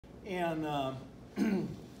And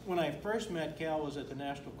when I first met Cal was at the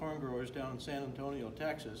National Corn Growers down in San Antonio,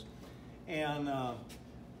 Texas. And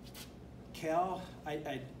Cal,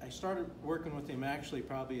 I started working with him actually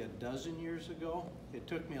probably a dozen years ago. It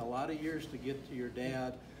took me a lot of years to get to your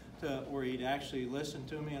dad to where he'd actually listen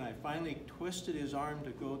to me, and I finally twisted his arm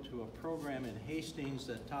to go to a program in Hastings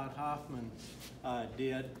that Todd Hoffman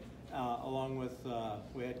did, along with,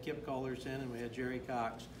 we had Kip Cullerson and we had Jerry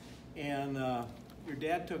Cox. And your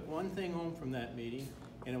dad took one thing home from that meeting,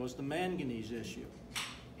 and it was the manganese issue.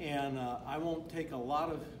 And I won't take a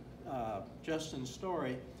lot of Justin's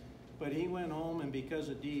story, but he went home, and because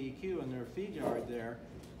of DEQ and their feed yard there,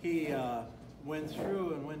 he went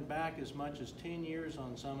through and went back as much as 10 years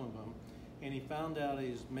on some of them, and he found out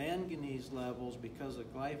his manganese levels, because of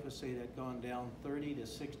glyphosate, had gone down 30 to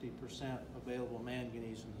 60% available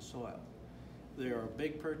manganese in the soil. They're a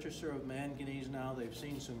big purchaser of manganese now. They've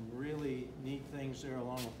seen some really neat things there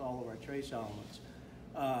along with all of our trace elements.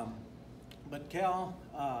 But Cal,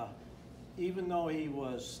 even though he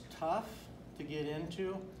was tough to get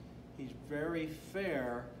into, he's very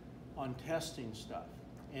fair on testing stuff.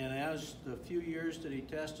 And as the few years that he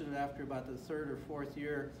tested it, after about the third or fourth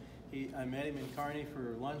year, I met him in Kearney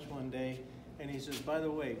for lunch one day, and he says, by the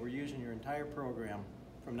way, we're using your entire program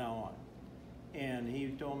from now on. And he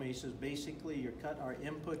told me, he says, basically our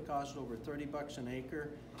input cost over 30 bucks an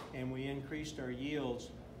acre, and we increased our yields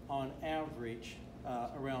on average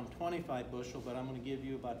around 25 bushel, but I'm going to give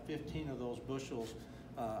you about 15 of those bushels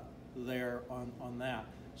there on that.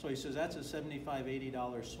 So he says that's a $75,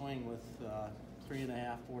 $80 swing with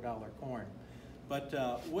 $3.5, $4 corn. But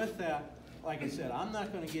with that, like I said, I'm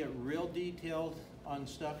not going to get real detailed on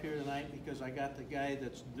stuff here tonight because I got the guy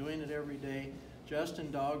that's doing it every day, Justin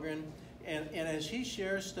Dahlgren. And as he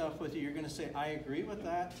shares stuff with you, you're going to say, I agree with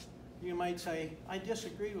that. You might say, I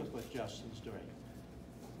disagree with what Justin's doing.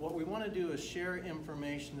 What we want to do is share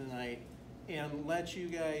information tonight and let you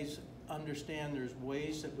guys understand there's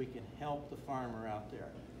ways that we can help the farmer out there.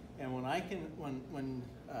 And when I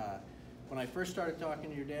first started talking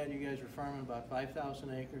to your dad, you guys were farming about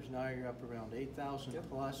 5,000 acres. Now you're up around 8,000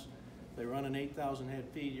 plus. They run an 8,000 head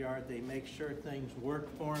feed yard. They make sure things work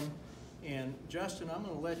for them. And Justin, I'm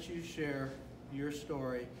going to let you share your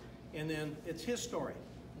story. And then it's his story,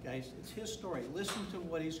 guys. It's his story. Listen to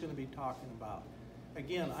what he's going to be talking about.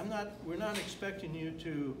 Again, we're not expecting you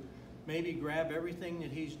to maybe grab everything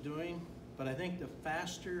that he's doing, but I think the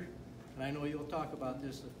faster, and I know you'll talk about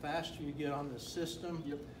this, the faster you get on the system,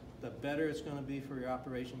 the better it's going to be for your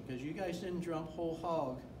operation, because you guys didn't jump whole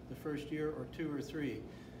hog the first year or 2 or 3,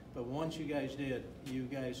 but once you guys did, you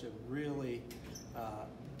guys have really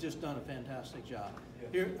just done a fantastic job.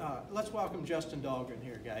 Here, let's welcome Justin Dahlgren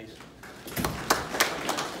here, guys.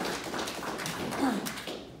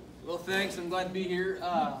 Well, thanks. I'm glad to be here.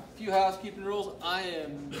 A few housekeeping rules. I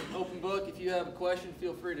am open book. If you have a question,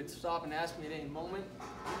 feel free to stop and ask me at any moment.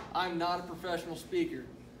 I'm not a professional speaker.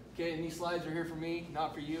 Okay, and these slides are here for me,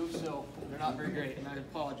 not for you, so they're not very great, and I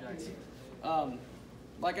apologize.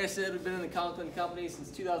 Like I said, we've been in the Conklin company since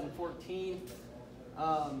 2014.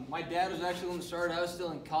 My dad was actually the one that started. I was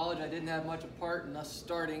still in college. I didn't have much of a part in us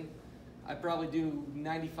starting. I probably do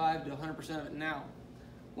 95 to 100% of it now.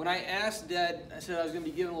 When I asked Dad, I said I was going to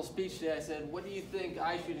be giving a little speech today. I said, what do you think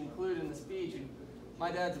I should include in the speech? And my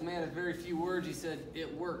dad's a man of very few words. He said,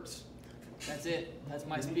 it works. That's it. That's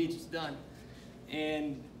my speech. It's done.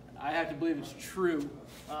 And I have to believe it's true.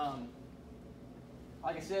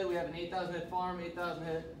 Like I said, we have an 8,000 head farm, 8,000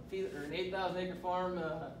 head or an 8,000 acre farm,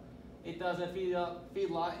 8,000 head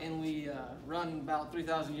feedlot, and we run about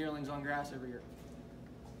 3,000 yearlings on grass every year.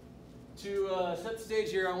 To set the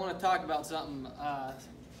stage here, I want to talk about something.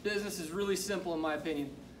 Business is really simple in my opinion,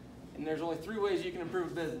 and there's only 3 ways you can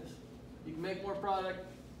improve a business. You can make more product,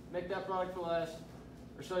 make that product for less,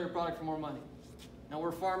 or sell your product for more money. Now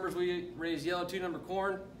we're farmers, we raise yellow 2-number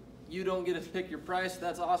corn. You don't get to pick your price.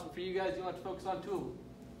 That's awesome for you guys. You don't have to focus on 2 of them.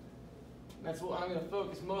 That's what I'm going to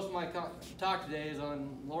focus most of my talk today is on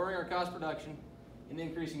lowering our cost of production and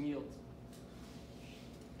increasing yields.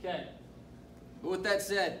 Okay, but with that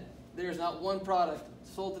said, there's not one product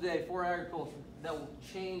sold today for agriculture that will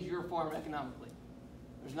change your farm economically.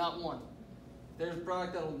 There's not one. There's a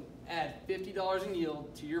product that will add $50 in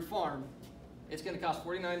yield to your farm. It's going to cost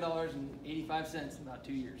 $49.85 in about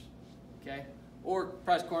 2 years. Okay? Or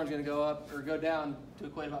price of corn is going to go up or go down to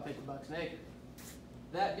equate about 50 bucks an acre.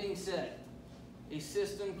 That being said, a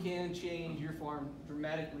system can change your farm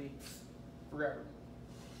dramatically forever.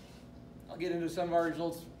 I'll get into some of our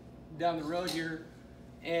results down the road here,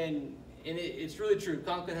 and it's really true.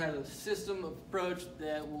 Conklin has a system approach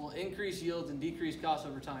that will increase yields and decrease costs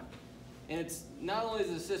over time. And it's not only is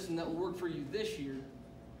it a system that will work for you this year,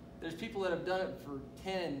 there's people that have done it for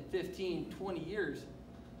 10, 15, 20 years,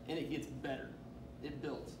 and it gets better. It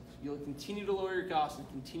builds. You'll continue to lower your costs and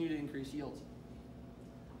continue to increase yields.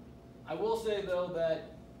 I will say though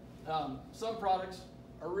that some products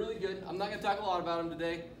are really good. I'm not going to talk a lot about them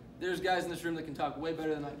today. There's guys in this room that can talk way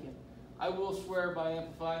better than I can. I will swear by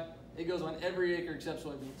Amplify. It goes on every acre except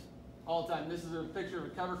soybeans, all the time. This is a picture of a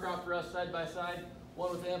cover crop for us side by side.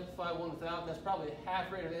 One with Amplify, one without. That's probably a half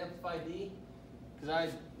rate of Amplify D, because I'm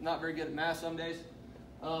not very good at math some days.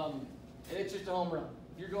 And it's just a home run.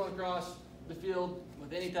 If you're going across the field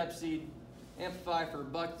with any type of seed, Amplify for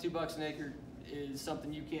 $1, $2 an acre is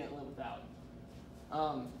something you can't live without.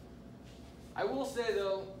 I will say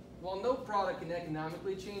though, while no product can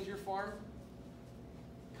economically change your farm,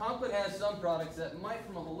 Conklin has some products that might,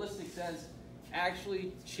 from a holistic sense,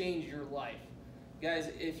 actually change your life. Guys,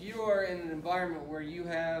 if you are in an environment where you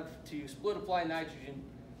have to split apply nitrogen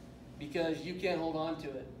because you can't hold on to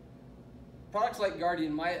it, products like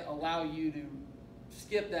Guardian might allow you to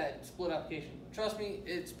skip that split application. Trust me,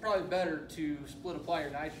 it's probably better to split apply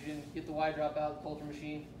your nitrogen, get the Y drop out of the culture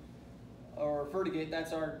machine, or fertigate.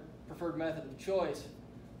 That's our preferred method of choice.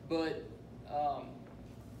 But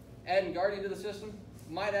adding Guardian to the system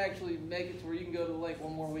might actually make it to where you can go to the lake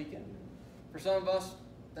one more weekend. For some of us,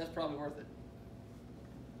 that's probably worth it.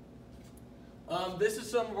 This is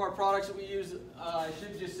some of our products that we use. I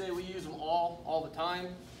should just say we use them all the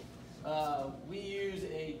time. We use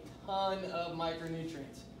a ton of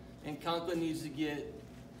micronutrients, and Conklin needs to get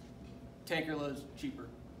tanker loads cheaper,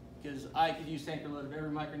 because I could use tanker load of every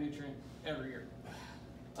micronutrient every year.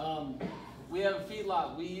 We have a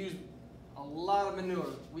feedlot. We use a lot of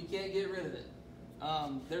manure. We can't get rid of it.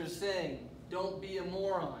 There's a saying, don't be a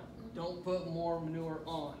moron. Don't put more manure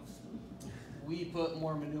on. We put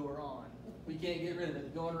more manure on. We can't get rid of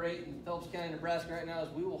it. The going rate in Phelps County, Nebraska right now is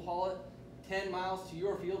we will haul it 10 miles to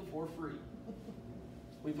your field for free.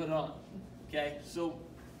 We put it on. Okay, so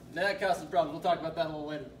that causes problems. We'll talk about that a little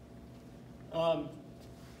later.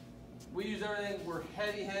 We use everything. We're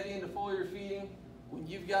heavy into foliar feeding. When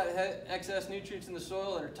you've got excess nutrients in the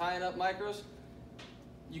soil that are tying up micros,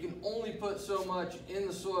 you can only put so much in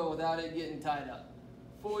the soil without it getting tied up.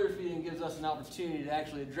 Foliar feeding gives us an opportunity to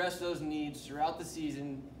actually address those needs throughout the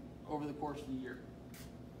season over the course of the year.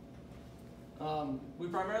 We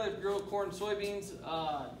primarily grow corn and soybeans.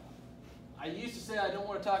 I used to say I don't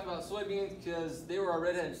want to talk about soybeans because they were our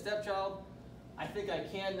redheaded stepchild. I think I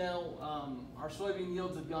can now. Our soybean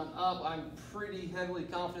yields have gone up. I'm pretty heavily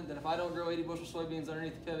confident that if I don't grow 80 bushel soybeans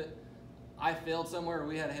underneath the pivot, I failed somewhere or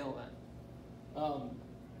we had a hail event.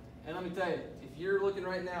 And let me tell you, if you're looking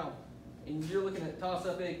right now and you're looking at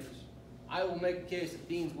toss-up acres, I will make the case that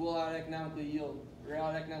beans will out-economically yield or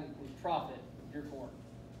out-economically profit your corn.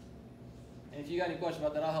 And if you got any questions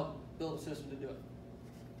about that, I'll help build a system to do it.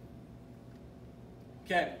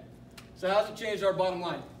 Okay, so how's it changed our bottom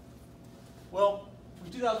line? Well,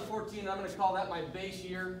 from 2014, I'm going to call that my base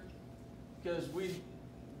year because we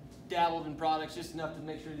dabbled in products just enough to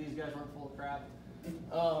make sure these guys weren't full of crap.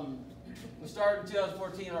 We started in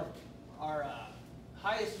 2014, our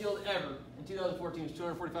highest yield ever in 2014 was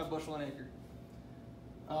 245 bushel an acre.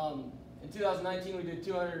 In 2019, we did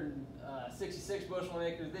 266 bushel an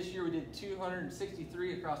acre. This year, we did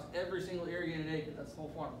 263 across every single irrigated acre. That's the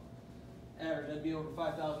whole farm. Average, that'd be over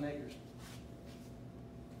 5,000 acres.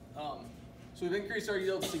 So we've increased our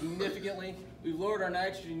yield significantly. We've lowered our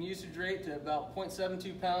nitrogen usage rate to about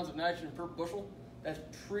 0.72 pounds of nitrogen per bushel. That's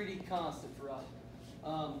pretty constant for us.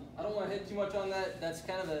 I don't want to hit too much on that. That's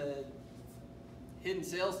kind of a hidden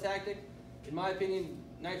sales tactic. In my opinion,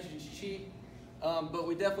 nitrogen's cheap, but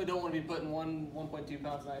we definitely don't want to be putting 1.2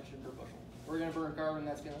 pounds of nitrogen per bushel. We're going to burn carbon.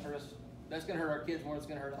 That's going to hurt us. That's going to hurt our kids more than it's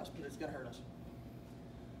going to hurt us, but it's going to hurt us.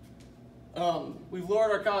 We've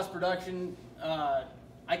lowered our cost of production.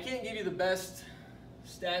 I can't give you the best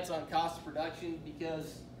stats on cost of production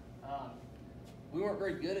because we weren't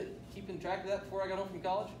very good at keeping track of that before I got home from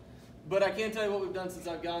college. But I can tell you what we've done since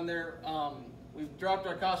I've gone there. We've dropped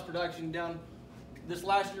our cost of production down. This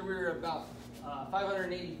last year we were about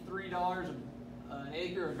 $583 an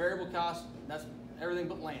acre of variable cost. That's everything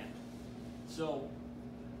but land. So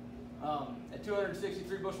at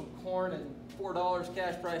 263 bushel corn and $4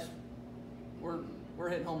 cash price, we're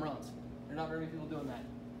hitting home runs. There's not very many people doing that.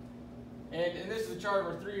 And this is a chart of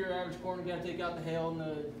our 3-year average corn. We're going to take out the hail and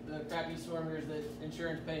the crappy storm years that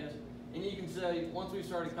insurance paid us. And you can say, once we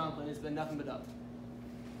started Conklin, it's been nothing but up.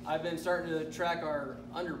 I've been starting to track our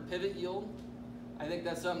under pivot yield. I think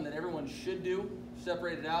that's something that everyone should do.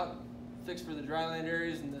 Separate it out, fix for the dryland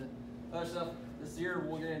areas and the other stuff. This year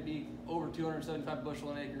we're going to be over 275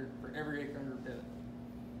 bushel an acre for every acre under a pivot.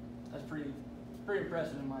 That's pretty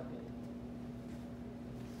impressive in my opinion.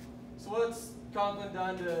 So what's Conklin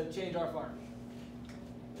done to change our farm?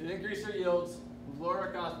 We've increased our yields, we've lowered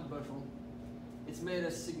our cost per bushel. It's made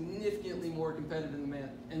us significantly more competitive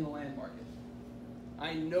in the land market.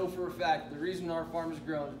 I know for a fact the reason our farm has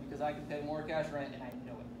grown is because I can pay more cash rent, and I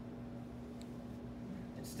know it.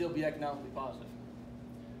 And still be economically positive.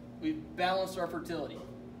 We've balanced our fertility.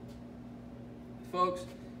 Folks,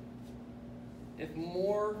 if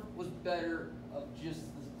more was better of just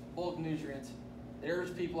the bulk nutrients, there's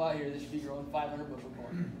people out here that should be growing 500 bushel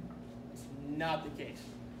corn. It's not the case.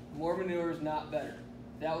 More manure is not better.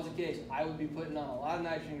 If that was the case, I would be putting on a lot of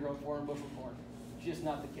nitrogen growing 400 bushel corn. Just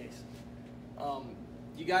not the case.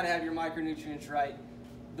 You got to have your micronutrients right.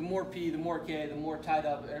 The more P, the more K, the more tied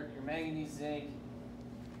up your manganese, zinc,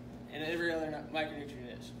 and every other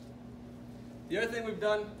micronutrient is. The other thing we've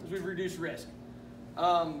done is we've reduced risk.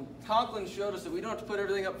 Conklin showed us that we don't have to put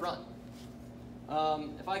everything up front.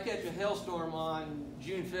 If I catch a hailstorm on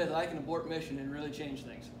June 5th, I can abort mission and really change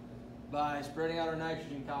things by spreading out our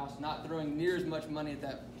nitrogen costs, not throwing near as much money at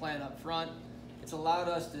that plant up front. It's allowed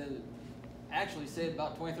us to actually save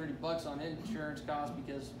about 20-30 bucks on insurance costs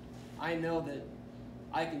because I know that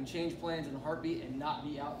I can change plans in a heartbeat and not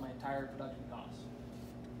be out my entire production costs.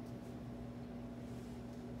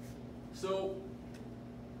 So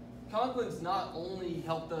Conklin's not only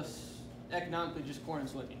helped us economically just corn and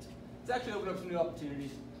soybeans. It's actually opened up some new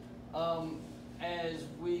opportunities. As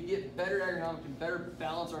we get better agronomics and better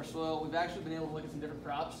balance our soil, we've actually been able to look at some different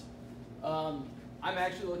crops. I'm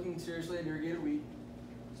actually looking seriously at irrigated wheat,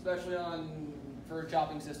 especially for a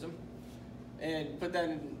chopping system, and put that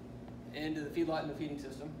into the feedlot and the feeding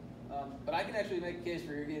system. But I can actually make a case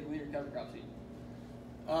for irrigated wheat or cover crop seed.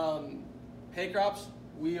 Hay crops,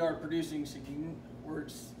 we are producing,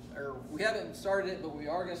 we haven't started it, but we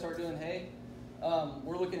are going to start doing hay.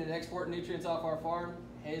 We're looking at exporting nutrients off our farm.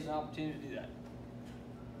 Hay is an opportunity to do that.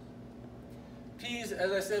 Peas,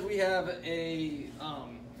 as I said, we have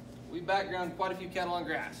we background quite a few cattle on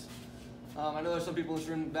grass. I know there's some people in this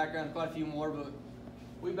room that background quite a few more, but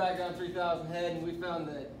we background 3,000 head, and we found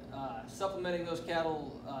that supplementing those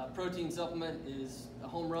cattle, protein supplement is a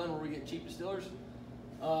home run where we get cheap distillers.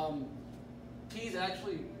 Peas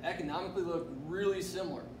actually economically look really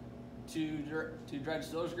similar to dry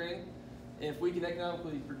distillers grain. If we can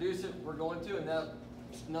economically produce it, we're going to, and that's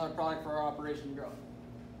another product for our operation to grow.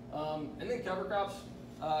 And then cover crops.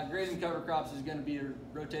 Grazing cover crops is going to be a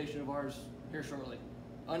rotation of ours here shortly.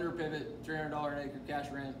 Under a pivot, $300 an acre cash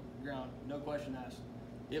rent ground, no question asked.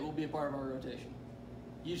 It will be a part of our rotation.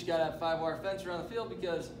 You just got to have 5-wire fence around the field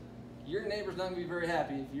because your neighbor's not going to be very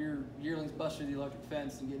happy if your yearlings bust through the electric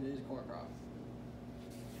fence and get into his corn crop.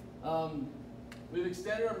 We've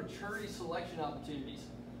extended our maturity selection opportunities.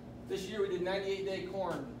 This year we did 98-day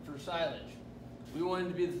corn for silage. We wanted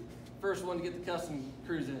to be the first one to get the custom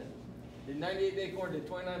crews in. Did 98-day corn, did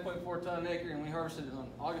 29.4 ton an acre, and we harvested it on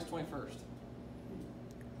August 21st.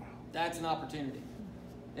 That's an opportunity.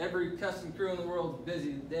 Every custom crew in the world is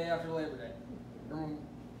busy the day after Labor Day.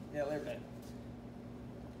 Labor Day.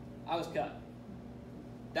 I was cut.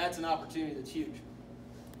 That's an opportunity that's huge.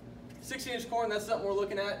 16-inch corn, that's something we're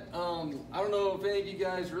looking at. I don't know if any of you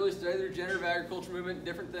guys really study the regenerative agriculture movement,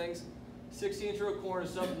 different things. 16-inch row corn is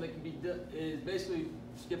something that can be, is basically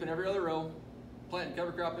skipping every other row, planting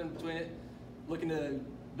cover crop in between it, looking to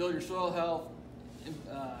build your soil health,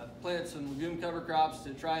 plant some legume cover crops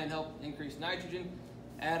to try and help increase nitrogen,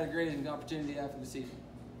 add a grazing opportunity after the season.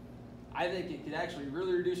 I think it could actually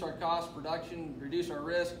really reduce our cost production, reduce our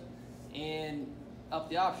risk, and up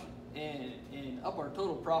the option, and up our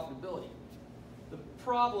total profitability. The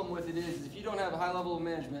problem with it is if you don't have a high level of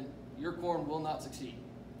management, your corn will not succeed.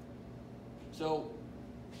 So,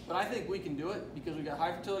 but I think we can do it because we've got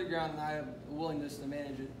high fertility ground and I have a willingness to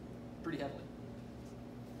manage it pretty heavily.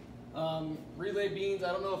 Relay beans,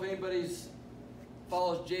 I don't know if anybody's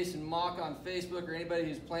follows Jason Mock on Facebook or anybody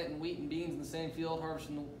who's planting wheat and beans in the same field,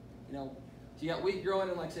 harvesting the, so you got wheat growing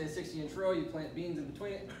in like say a 60-inch row, you plant beans in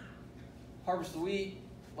between it, harvest the wheat,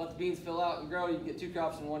 let the beans fill out and grow, you can get 2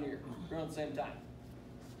 crops in 1 year, growing at the same time.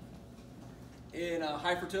 In a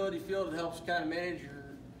high fertility field, it helps kind of manage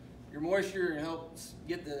your moisture and helps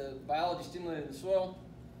get the biology stimulated in the soil.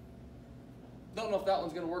 Don't know if that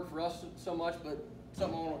one's going to work for us so much, but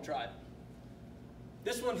something I want to try.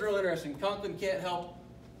 This one's real interesting. Conklin can't help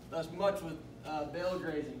us much with bale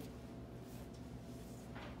grazing.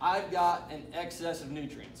 I've got an excess of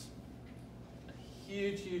nutrients. A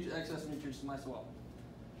huge, huge excess of nutrients in my soil.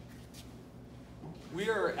 We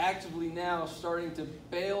are actively now starting to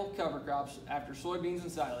bale cover crops after soybeans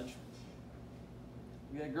and silage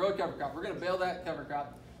We're gonna grow a cover crop. We're gonna bale that cover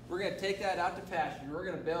crop. We're gonna take that out to pasture. We're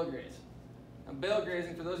gonna bale graze. Now, bale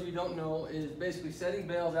grazing, for those of you who don't know, is basically setting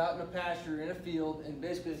bales out in a pasture, in a field, in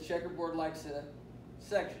basically a checkerboard-like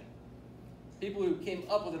section. People who came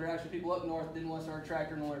up with it are actually people up north didn't want to start a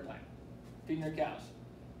tractor in the wintertime, feeding their cows.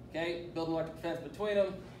 Okay, build an electric fence between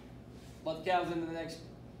them, let the cows into the next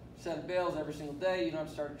set of bales every single day. You don't have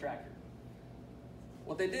to start a tractor.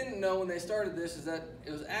 What they didn't know when they started this is that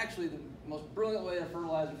it was actually the most brilliant way to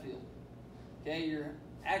fertilize a field. Okay, you're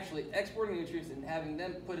actually exporting nutrients and having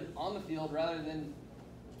them put it on the field rather than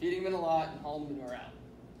feeding them in a lot and hauling the manure out.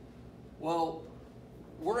 Well,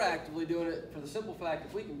 we're actively doing it for the simple fact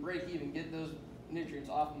if we can break even, get those nutrients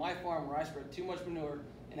off my farm where I spread too much manure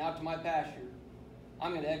and out to my pasture,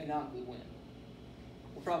 I'm going to economically win.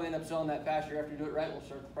 We'll probably end up selling that pasture after we do it right. We'll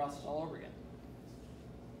start the process all over again.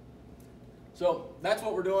 So that's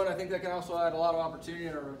what we're doing. I think that can also add a lot of opportunity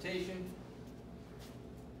in our rotation.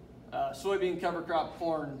 Soybean, cover crop,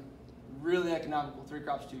 corn, really economical, 3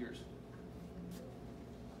 crops, 2 years.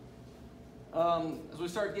 As we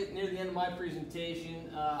start getting near the end of my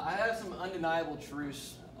presentation, I have some undeniable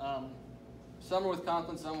truths. Some are with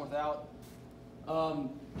Conklin, some without.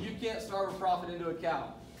 You can't starve a profit into a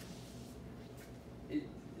cow.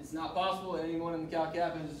 It's not possible. Anyone in the cow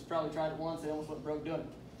cabin has probably tried it once. They almost went broke doing it.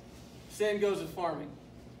 Same goes with farming.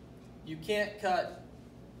 You can't cut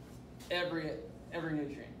every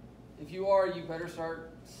nutrient. If you are, you better start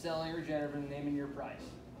selling regenerative and naming your price.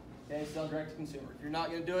 Okay, sell direct to consumer. If you're not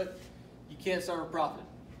going to do it, you can't starve a profit.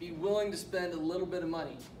 Be willing to spend a little bit of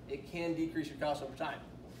money. It can decrease your costs over time.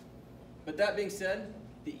 But that being said,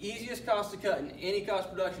 the easiest cost to cut in any cost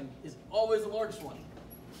production is always the largest one.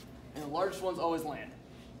 And the largest one's always land.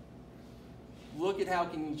 Look at how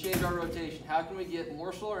can you change our rotation. How can we get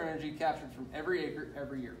more solar energy captured from every acre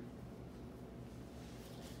every year?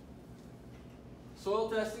 Soil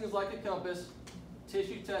testing is like a compass.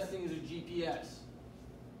 Tissue testing is a GPS.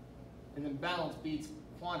 And then balance beats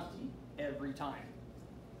quantity every time.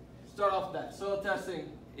 Start off with that. Soil testing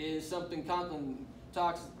is something Conklin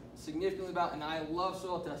talks significantly about, and I love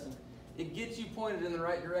soil testing. It gets you pointed in the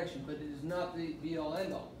right direction, but it is not the be-all,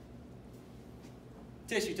 end-all.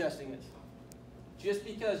 Tissue testing is. Just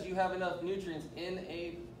because you have enough nutrients in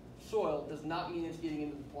a soil does not mean it's getting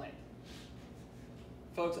into the plant.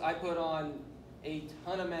 Folks, I put on a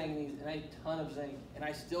ton of manganese and a ton of zinc, and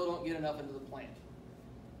I still don't get enough into the plant.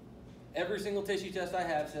 Every single tissue test I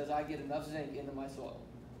have says I get enough zinc into my soil.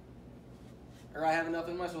 Or I have enough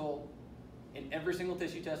in my soil, and every single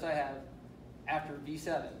tissue test I have after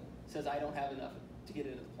V7 says I don't have enough to get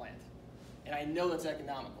into the plant. And I know that's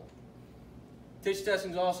economical. Tissue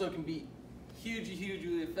testing also can be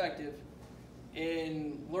hugely effective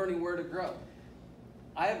in learning where to grow.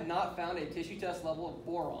 I have not found a tissue test level of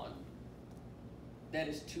boron that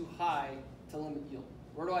is too high to limit yield.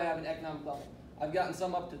 Where do I have an economic level? I've gotten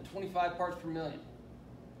some up to 25 parts per million.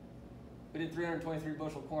 We did 323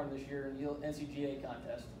 bushel corn this year in yield NCGA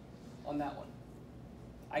contest on that one.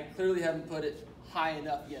 I clearly haven't put it high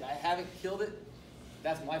enough yet. I haven't killed it.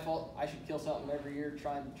 That's my fault. I should kill something every year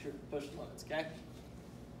trying to push the limits, okay?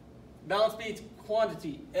 Balance beats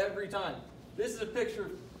quantity every time. This is a picture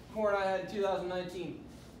of corn I had in 2019.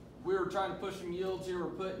 We were trying to push some yields here. We're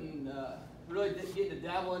putting, really getting to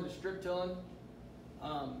dabble into strip tilling.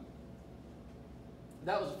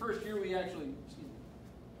 That was the first year we actually,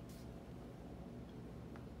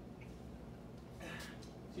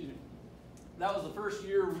 that was the first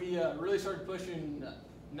year we really started pushing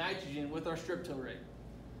nitrogen with our strip till rig.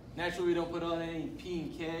 Naturally, we don't put on any P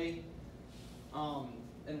and K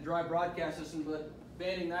and a dry broadcast system, but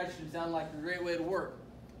banding nitrogen sounded like a great way to work.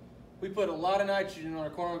 We put a lot of nitrogen on our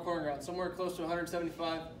corn ground, somewhere close to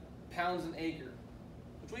 175 pounds an acre,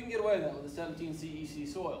 which we can get away with that with a 17 CEC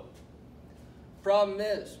soil. Problem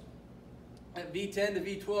is, at V10 to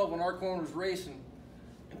V12, when our corn was racing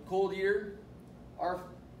in a cold year, our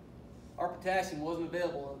potassium wasn't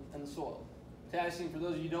available in the soil. Potassium, for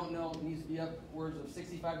those of you who don't know, needs to be upwards of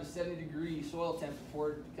 65 to 70 degree soil temp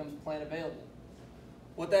before it becomes plant available.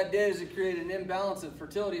 What that did is it created an imbalance of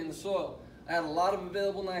fertility in the soil. I had a lot of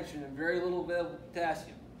available nitrogen and very little available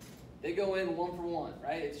potassium. They go in 1 for 1,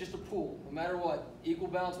 right? It's just a pool, no matter what, equal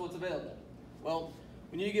balance of what's available. Well,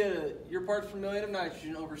 when you get your parts per million of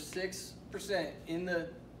nitrogen over 6%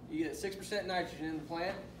 you get 6% nitrogen in the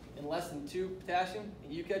plant and less than 2 potassium,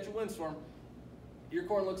 and you catch a windstorm, your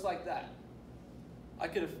corn looks like that. I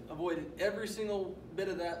could have avoided every single bit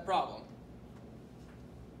of that problem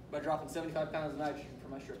by dropping 75 pounds of nitrogen for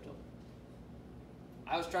my strip till.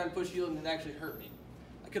 I was trying to push yield and it actually hurt me.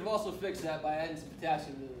 I could have also fixed that by adding some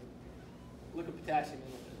potassium to liquid potassium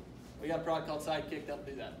in with it. We got a product called Sidekick that'll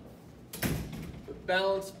do that. But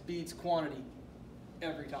balance beats quantity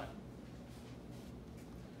every time.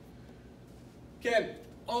 Okay,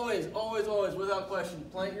 always, without question,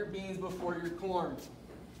 plant your beans before your corn.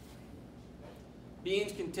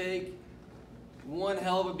 Beans can take one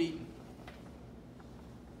hell of a beating.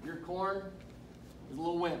 Your corn is a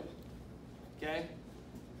little wimp, okay?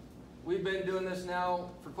 We've been doing this now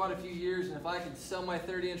for quite a few years, and if I could sell my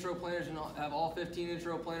 30 inch row planters and have all 15 inch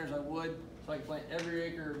row planters, I would, so I can plant every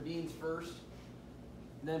acre of beans first,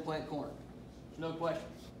 then plant corn. There's no questions.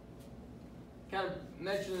 Kind of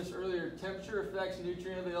mentioned this earlier, temperature affects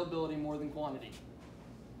nutrient availability more than quantity,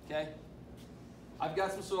 okay? I've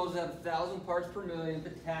got some soils that have 1,000 parts per million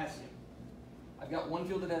potassium. I've got one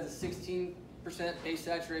field that has a 16% base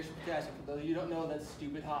saturation potassium. For those of you who don't know, that's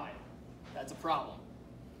stupid high. That's a problem.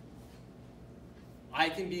 I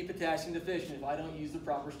can be potassium deficient if I don't use the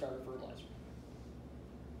proper starter fertilizer.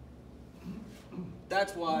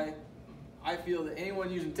 That's why I feel that anyone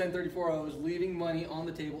using 1034O is leaving money on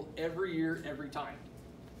the table every year, every time.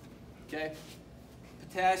 Okay?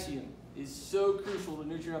 Potassium is so crucial to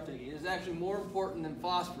nutrient uptake. It is actually more important than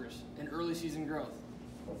phosphorus in early season growth.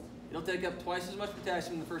 It'll take up twice as much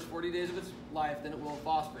potassium in the first 40 days of its life than it will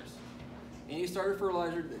phosphorus. Any starter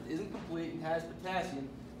fertilizer that isn't complete and has potassium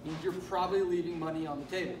means you're probably leaving money on the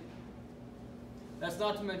table. That's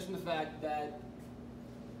not to mention the fact that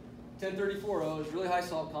 1034O is really high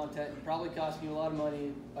salt content and probably costing you a lot of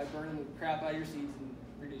money by burning the crap out of your seeds and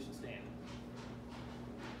reducing stand.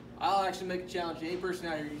 I'll actually make a challenge to any person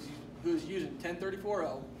out here who is using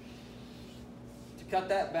 1034O to cut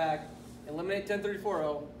that back, eliminate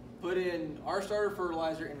 1034O, put in our starter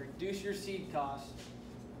fertilizer, and reduce your seed costs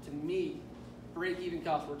to meet break-even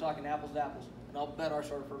costs. We're talking apples to apples. And I'll bet our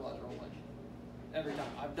starter fertilizer will win. Every time.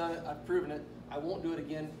 I've done it, I've proven it. I won't do it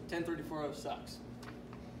again. 1034O sucks.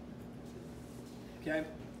 Okay?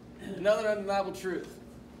 Another undeniable truth.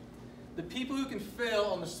 The people who can fail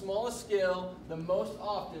on the smallest scale the most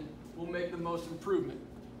often will make the most improvement.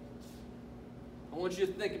 I want you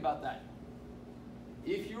to think about that.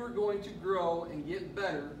 If you are going to grow and get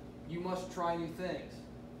better, you must try new things.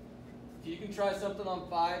 If you can try something on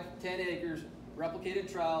 5, 10 acres, replicated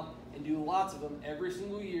trial, and do lots of them every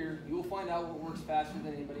single year, you will find out what works faster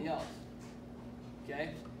than anybody else.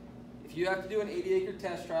 Okay? If you have to do an 80-acre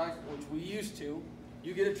test trial, which we used to,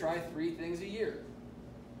 you get to try 3 things a year.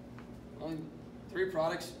 Only 3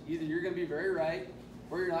 products, either you're going to be very right,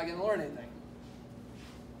 or you're not going to learn anything.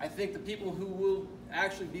 I think the people who will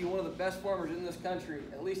actually be one of the best farmers in this country,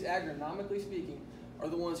 at least agronomically speaking, are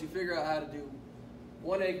the ones who figure out how to do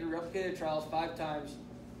 1 acre replicated trials 5 times,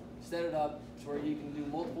 set it up so where you can do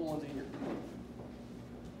multiple ones a year.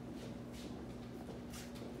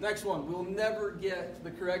 Next one, we'll never get the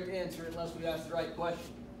correct answer unless we ask the right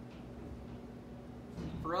question.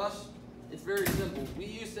 For us, it's very simple. We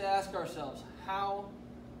used to ask ourselves,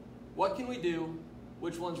 what can we do,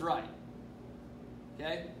 which one's right?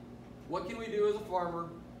 Okay? What can we do as a farmer?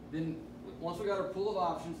 Then once we got our pool of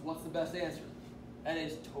options, what's the best answer? That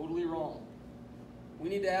is totally wrong. We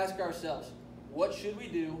need to ask ourselves, what should we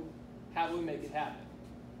do? How do we make it happen?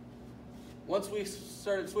 Once we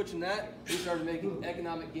started switching that, we started making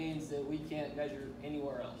economic gains that we can't measure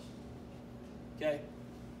anywhere else. Okay?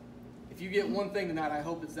 If you get one thing tonight, I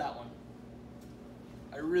hope it's that one.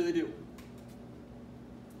 I really do.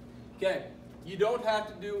 Okay, you don't have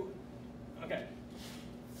to do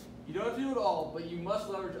it all, but you must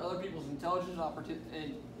leverage other people's intelligence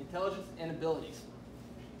and abilities.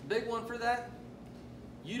 The big one for that,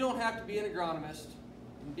 you don't have to be an agronomist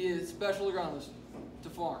and be a special agronomist to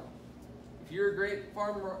farm. If you're a great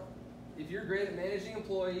farmer, if you're great at managing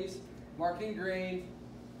employees, marketing grain,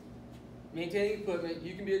 maintaining equipment,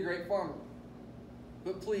 you can be a great farmer.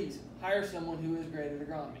 But please, hire someone who is great at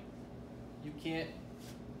agronomy. You can't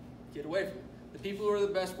get away from it. The people who are the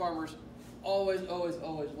best farmers always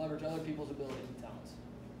leverage other people's abilities and talents.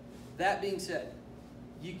 That being said,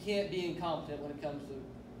 you can't be incompetent when it comes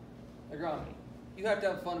to agronomy. You have to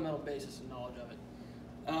have a fundamental basis and knowledge of it.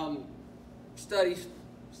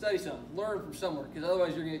 Study something. Learn from somewhere, because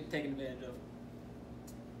otherwise you're going to get taken advantage of.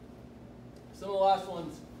 Some of the last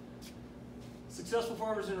ones. Successful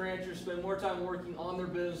farmers and ranchers spend more time working on their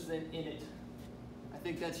business than in it. I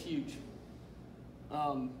think that's huge.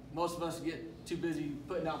 Most of us get too busy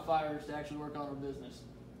putting out fires to actually work on our business.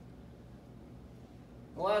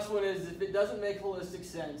 The last one is, if it doesn't make holistic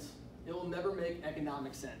sense, it will never make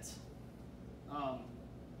economic sense.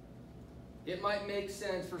 It might make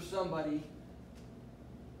sense for somebody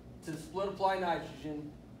to split apply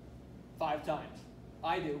nitrogen 5 times.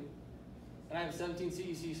 I do. And I have 17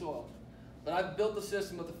 CEC soil. But I've built the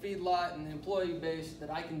system with the feedlot and the employee base that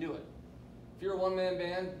I can do it. If you're a one-man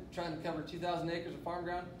band trying to cover 2,000 acres of farm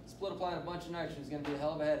ground, split applying a bunch of nitrogen is going to be a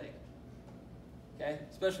hell of a headache. Okay?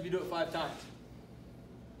 Especially if you do it 5 times.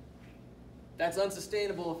 That's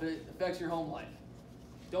unsustainable if it affects your home life.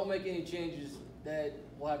 Don't make any changes that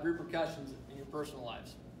will have repercussions in your personal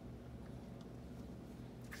lives.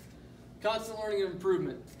 Constant learning and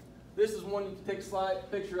improvement. This is one you can take a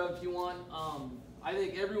picture of if you want. I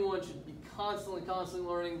think everyone should be constantly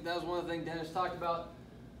learning. That was one of the things Dennis talked about.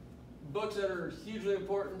 Books that are hugely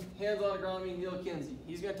important. Hands-on agronomy, Neil Kinsey.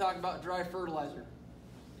 He's going to talk about dry fertilizer.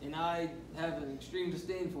 And I have an extreme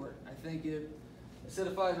disdain for it. I think it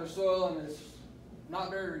acidifies our soil and it's not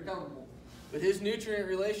very recoverable. But his nutrient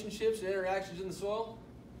relationships and interactions in the soil,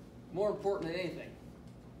 more important than anything.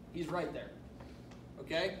 He's right there.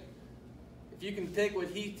 Okay? If you can take what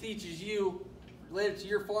he teaches you related to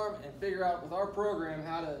your farm and figure out with our program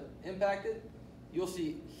how to impact it, you'll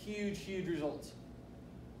see huge results.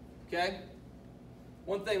 Okay?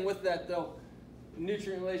 One thing with that though,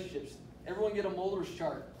 nutrient relationships. Everyone get a Mulder's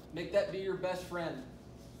chart. Make that be your best friend.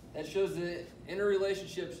 That shows the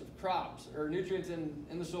interrelationships of crops or nutrients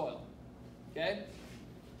in the soil. Okay?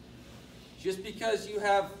 Just because you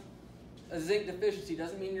have a zinc deficiency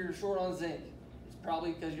doesn't mean you're short on zinc. It's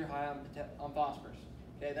probably because you're high on phosphorus.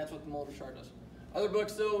 Okay, that's what the Mulder's chart does. Other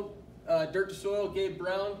books though, Dirt to Soil, Gabe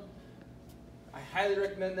Brown. I highly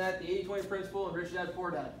recommend that. The 80-20 Principle and Rich Dad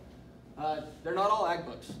Poor Dad. They're not all ag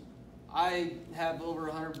books. I have over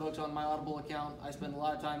 100 books on my Audible account. I spend a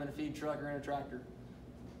lot of time in a feed truck or in a tractor.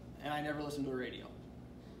 And I never listen to a radio.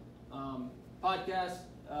 Podcasts,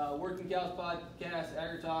 Working Cows Podcast,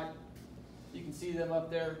 AgriTalk. You can see them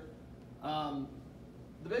up there.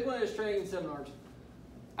 The big one is training and seminars.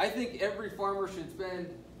 I think every farmer should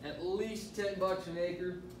spend at least $10 an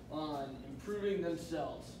acre on improving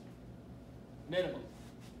themselves. Minimum.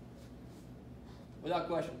 Without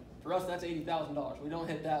question. For us, that's $80,000. We don't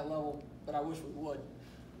hit that level, but I wish we would.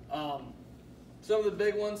 Some of the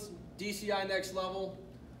big ones, DCI Next Level.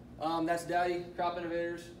 That's Dowdy, Crop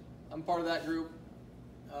Innovators. I'm part of that group.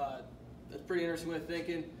 That's pretty interesting way of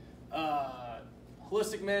thinking.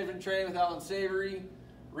 Holistic management training with Alan Savory.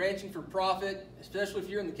 Ranching for profit, especially if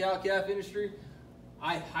you're in the cow-calf industry.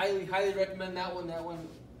 I highly recommend that one. That one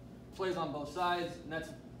plays on both sides, and that's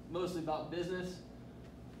mostly about business.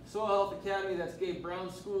 Soil Health Academy, that's Gabe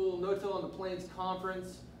Brown's school. No-Till on the Plains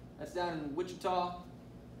Conference, that's down in Wichita.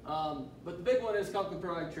 But the big one is Company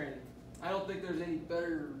Pro Ag Training. I don't think there's any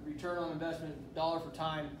better return on investment, dollar for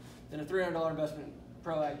time, than a $300 investment in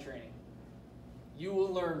Pro Ag Training. You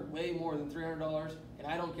will learn way more than $300, and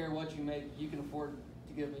I don't care what you make, you can afford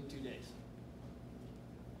to give me 2 days.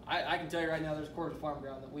 I can tell you right now, there's quarters of farm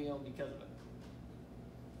ground that we own because of it.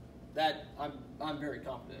 That I'm very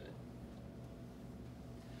confident in.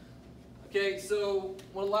 Okay, so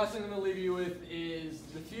one of the last things I'm going to leave you with is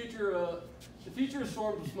the future is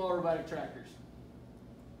formed with small robotic tractors.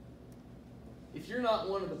 If you're not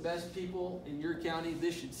one of the best people in your county,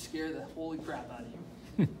 this should scare the holy crap out of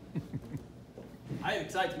you. It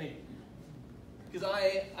excites me. Because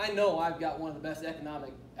I know I've got one of the best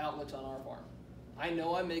economic outlooks on our farm. I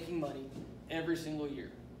know I'm making money every single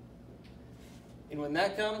year. And when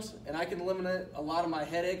that comes, and I can eliminate a lot of my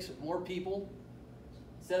headaches with more people,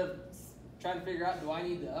 instead of trying to figure out, do I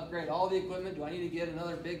need to upgrade all the equipment? Do I need to get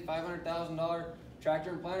another big $500,000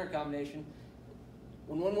 tractor and planter combination?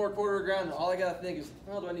 When one more quarter of ground, all I got to think is,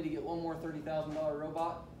 oh, do I need to get one more $30,000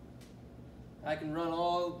 robot? I can run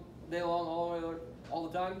all day long, all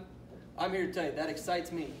the time. I'm here to tell you, that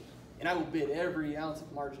excites me. And I will bid every ounce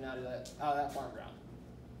of margin out of that farm ground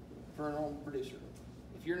for an home producer.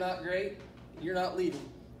 If you're not great, you're not leading,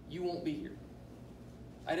 you won't be here.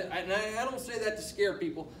 I don't say that to scare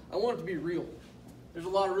people. I want it to be real. There's a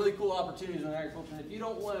lot of really cool opportunities in agriculture. And if you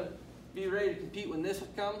don't want to be ready to compete when this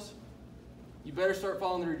comes, you better start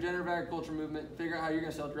following the regenerative agriculture movement and figure out how you're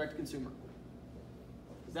going to sell direct to consumer.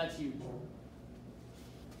 Because that's huge.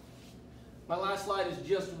 My last slide is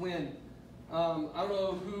just win. I don't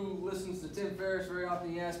know who listens to Tim Ferriss very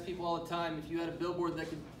often. He asks people all the time, if you had a billboard that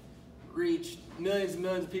could reach millions and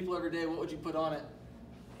millions of people every day, what would you put on it?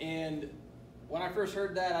 And when I first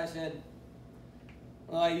heard that, I said,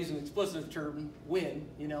 well, I use an explicit term, win,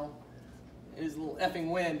 you know. It is a little effing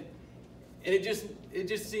win. And it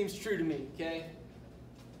just seems true to me, okay?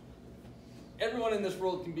 Everyone in this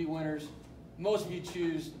world can be winners. Most people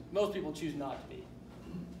choose not to be.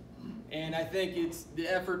 And I think it's the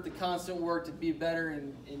effort, the constant work to be better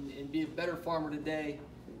and be a better farmer today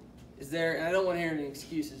is there. And I don't want to hear any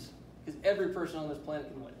excuses, because every person on this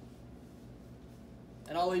planet can win.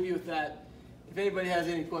 And I'll leave you with that. if anybody has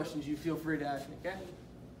any questions, you feel free to ask me, okay?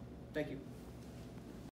 Thank you.